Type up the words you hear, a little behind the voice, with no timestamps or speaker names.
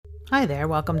Hi there,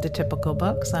 welcome to Typical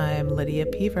Books. I'm Lydia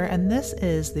Peaver, and this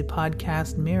is the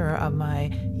podcast mirror of my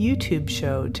YouTube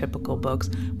show, Typical Books,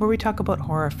 where we talk about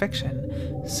horror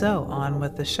fiction. So, on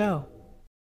with the show.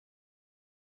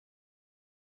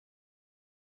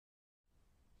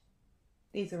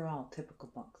 These are all typical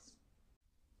books.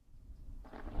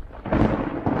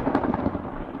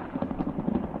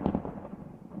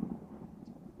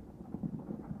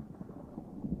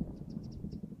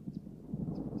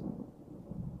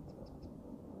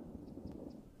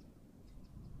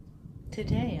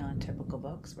 Today on Typical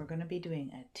Books, we're going to be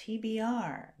doing a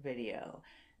TBR video.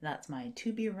 That's my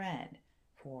to be read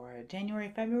for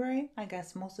January, February, I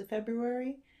guess mostly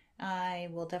February. I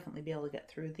will definitely be able to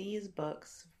get through these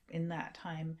books in that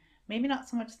time. Maybe not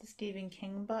so much the Stephen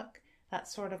King book.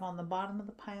 That's sort of on the bottom of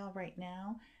the pile right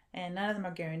now. And none of them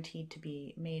are guaranteed to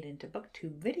be made into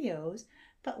booktube videos,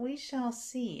 but we shall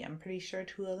see. I'm pretty sure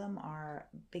two of them are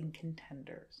big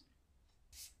contenders.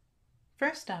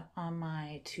 First up on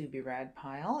my to be read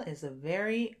pile is a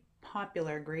very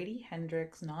popular Grady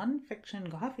Hendrix nonfiction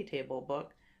coffee table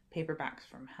book, Paperbacks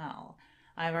from Hell.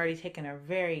 I've already taken a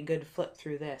very good flip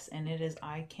through this, and it is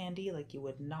eye candy like you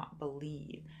would not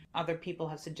believe. Other people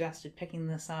have suggested picking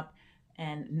this up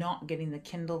and not getting the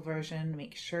Kindle version.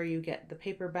 Make sure you get the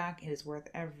paperback. It is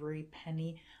worth every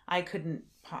penny. I couldn't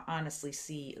honestly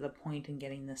see the point in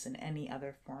getting this in any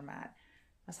other format,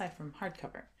 aside from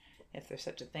hardcover, if there's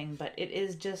such a thing. But it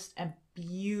is just a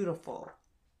beautiful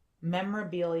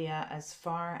memorabilia as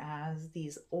far as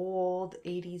these old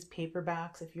 80s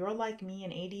paperbacks. If you're like me,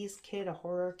 an 80s kid, a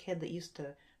horror kid that used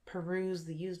to peruse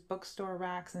the used bookstore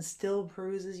racks and still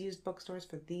peruses used bookstores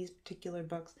for these particular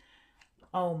books,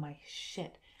 oh my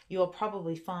shit, you'll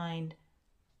probably find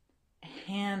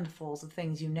handfuls of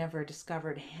things you never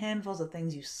discovered, handfuls of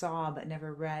things you saw but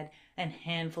never read, and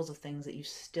handfuls of things that you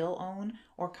still own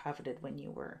or coveted when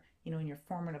you were, in your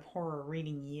formative horror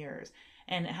reading years.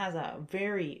 And it has a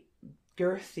very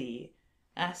girthy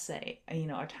essay,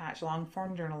 attached, long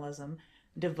form journalism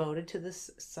devoted to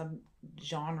this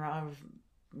subgenre of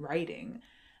writing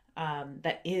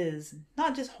that is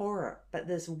not just horror, but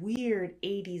this weird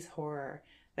 80s horror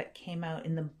that came out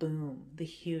in the boom, the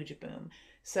huge boom.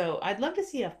 So I'd love to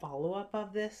see a follow-up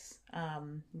of this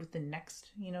with the next,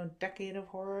 decade of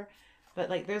horror. But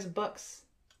there's books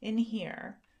in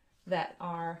here that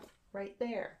are right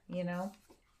there,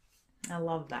 I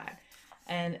love that.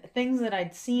 And things that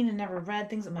I'd seen and never read,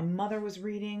 things that my mother was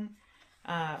reading,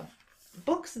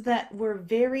 books that were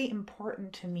very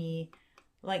important to me,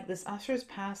 like this Usher's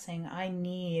Passing. I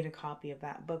need a copy of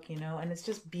that book, and it's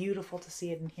just beautiful to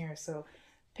see it in here. So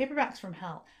Paperbacks from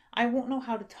Hell. I won't know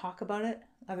how to talk about it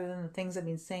other than the things I've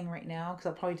been saying right now, because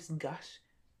I'll probably just gush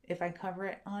if I cover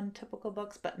it on Typical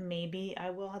Books, but maybe I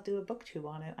will do a booktube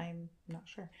on it. I'm not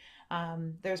sure.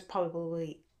 There's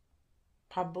probably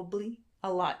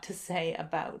a lot to say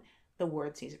about the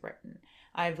words he's written.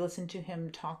 I've listened to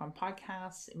him talk on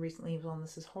podcasts. Recently he was on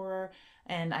This Is Horror,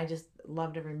 and I just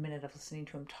loved every minute of listening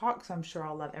to him talk, so I'm sure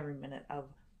I'll love every minute of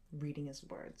reading his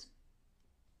words.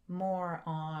 More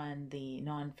on the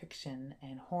nonfiction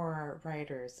and horror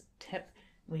writers tip.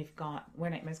 We've got Where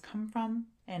Nightmares Come From,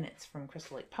 and it's from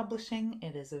Crystal Lake Publishing.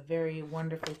 It is a very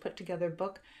wonderfully put together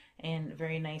book and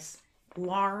very nice,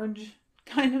 large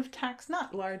kind of text.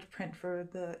 Not large print for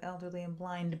the elderly and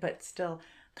blind, but still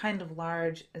kind of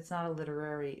large. It's not a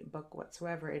literary book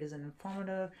whatsoever. It is an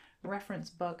informative reference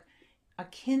book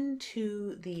akin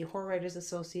to the Horror Writers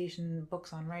Association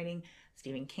books on writing,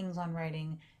 Stephen King's on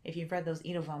writing. If you've read those,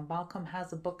 Ido von Balkum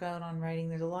has a book out on writing.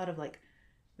 There's a lot of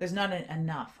there's not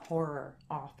enough horror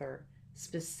author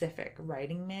specific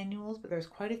writing manuals, but there's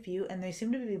quite a few, and they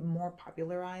seem to be more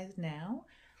popularized now.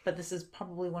 But this is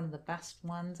probably one of the best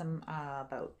ones. I'm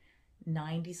about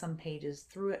 90 some pages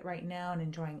through it right now and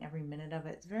enjoying every minute of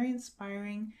it. It's very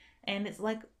inspiring, and it's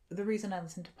like the reason I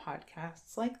listen to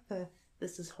podcasts, like the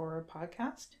This Is Horror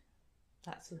podcast.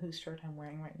 That's whose shirt I'm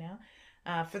wearing right now,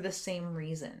 for the same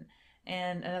reason.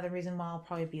 And another reason why I'll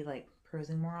probably be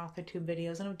perusing more AuthorTube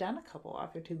videos, and I've done a couple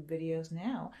AuthorTube videos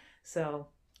now, so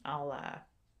I'll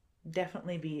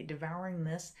definitely be devouring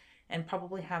this and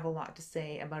probably have a lot to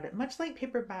say about it. Much like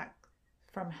Paperback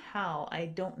from Hell, I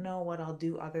don't know what I'll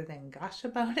do other than gush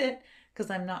about it,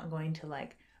 because I'm not going to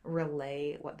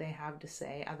relay what they have to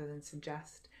say other than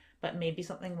suggest, but maybe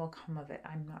something will come of it.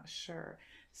 I'm not sure.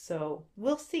 So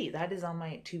we'll see. That is on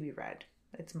my to be read.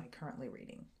 It's my currently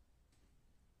reading.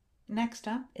 Next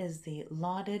up is the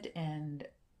lauded and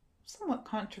somewhat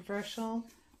controversial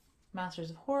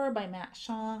Masters of Horror by Matt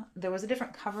Shaw. There was a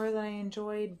different cover that I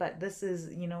enjoyed, but this is,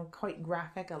 quite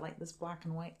graphic. I like this black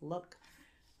and white look.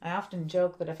 I often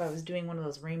joke that if I was doing one of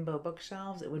those rainbow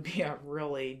bookshelves, it would be a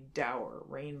really dour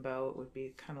rainbow. It would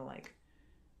be kind of like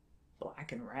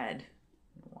black and red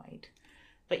and white.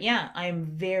 But yeah, I'm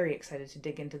very excited to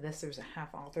dig into this. There's a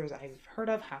half authors I've heard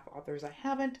of, half authors I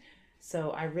haven't.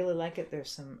 So I really like it.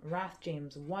 There's some Wrath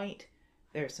James White.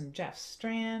 There's some Jeff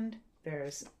Strand.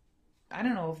 I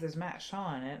don't know if there's Matt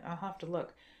Shaw in it. I'll have to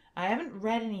look. I haven't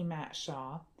read any Matt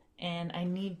Shaw, and I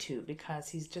need to because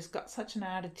he's just got such an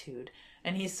attitude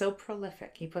and he's so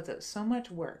prolific. He puts out so much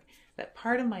work that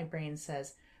part of my brain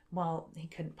says, well, he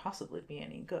couldn't possibly be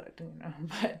any good,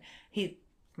 but he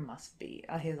must be.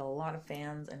 He has a lot of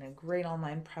fans and a great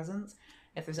online presence.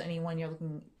 If there's anyone you're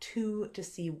looking to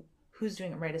see who's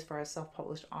doing it right as far as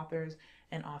self-published authors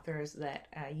and authors that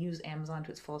use Amazon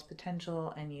to its fullest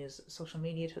potential and use social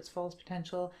media to its fullest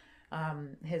potential,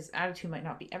 his attitude might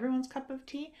not be everyone's cup of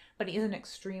tea, but he is an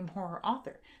extreme horror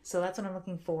author. So that's what I'm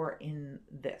looking for in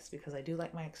this, because I do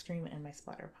like my extreme and my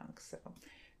splatterpunk. So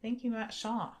thank you, Matt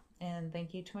Shaw. And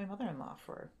thank you to my mother-in-law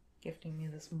for gifting me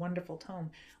this wonderful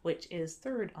tome, which is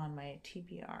third on my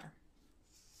TBR.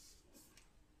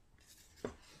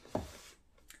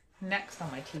 Next on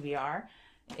my TBR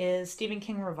is Stephen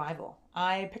King Revival.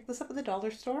 I picked this up at the dollar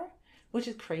store, which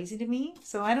is crazy to me.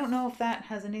 So I don't know if that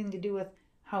has anything to do with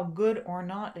how good or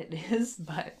not it is,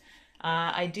 but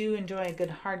I do enjoy a good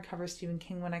hardcover Stephen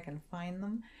King when I can find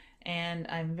them. And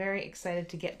I'm very excited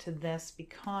to get to this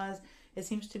because it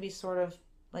seems to be sort of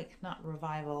like, not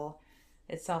revival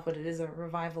itself, but it is a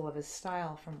revival of his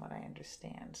style from what I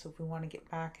understand. So if we want to get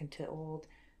back into old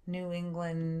New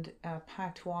England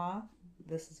patois,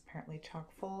 this is apparently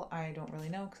chock full. I don't really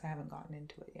know because I haven't gotten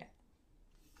into it yet.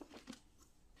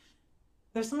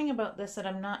 There's something about this that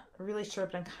I'm not really sure,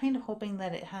 but I'm kind of hoping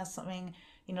that it has something,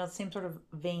 the same sort of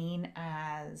vein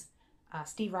as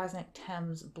Steve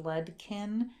Reisner-Thames'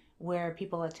 Bloodkin, where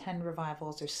people attend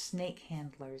revivals. There's snake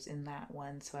handlers in that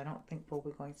one, so I don't think we'll be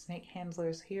going snake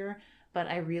handlers here, but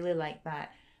I really like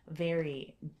that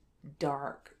very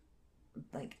dark,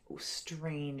 like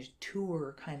strange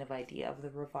tour kind of idea of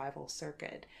the revival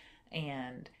circuit.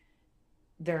 And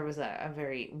there was a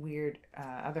very weird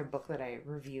other book that I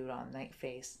reviewed on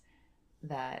Nightface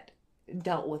that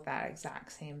dealt with that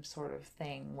exact same sort of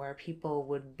thing where people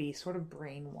would be sort of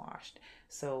brainwashed.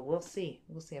 So we'll see.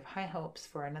 I have high hopes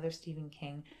for another Stephen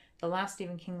King. The last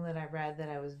Stephen King that I read that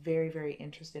I was very, very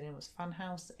interested in was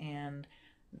Funhouse, and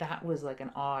that was like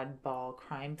an oddball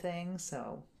crime thing.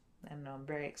 So I don't know, I'm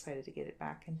very excited to get it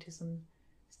back into some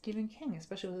Stephen King,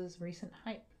 especially with his recent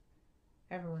hype.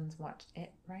 Everyone's watched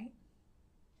it, right?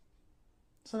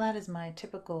 So that is my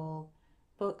typical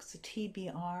books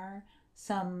TBR.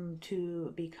 Some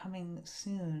to be coming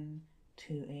soon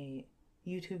to a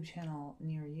YouTube channel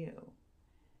near you.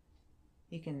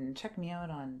 You can check me out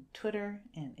on Twitter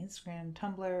and Instagram,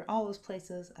 Tumblr, all those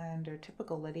places under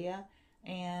Typical Lydia.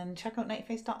 And check out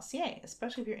nightface.ca,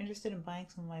 especially if you're interested in buying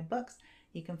some of my books.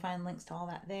 You can find links to all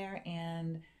that there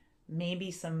and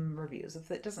maybe some reviews. If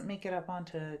it doesn't make it up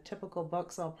onto Typical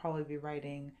Books, I'll probably be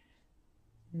writing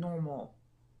normal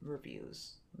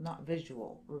reviews, not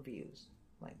visual reviews,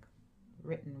 like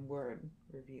written word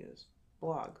reviews,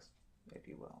 blogs, if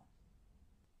you will.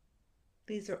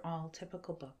 These are all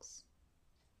Typical Books.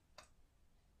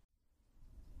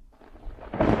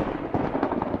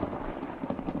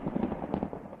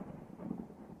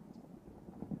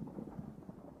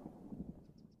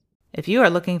 If you are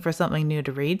looking for something new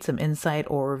to read, some insight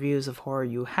or reviews of horror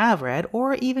you have read,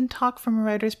 or even talk from a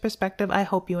writer's perspective, I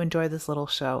hope you enjoy this little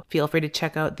show. Feel free to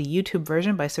check out the YouTube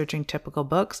version by searching Typical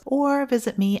Books, or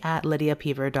visit me at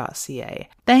lydiapeaver.ca.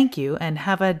 Thank you, and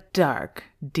have a dark,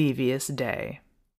 devious day.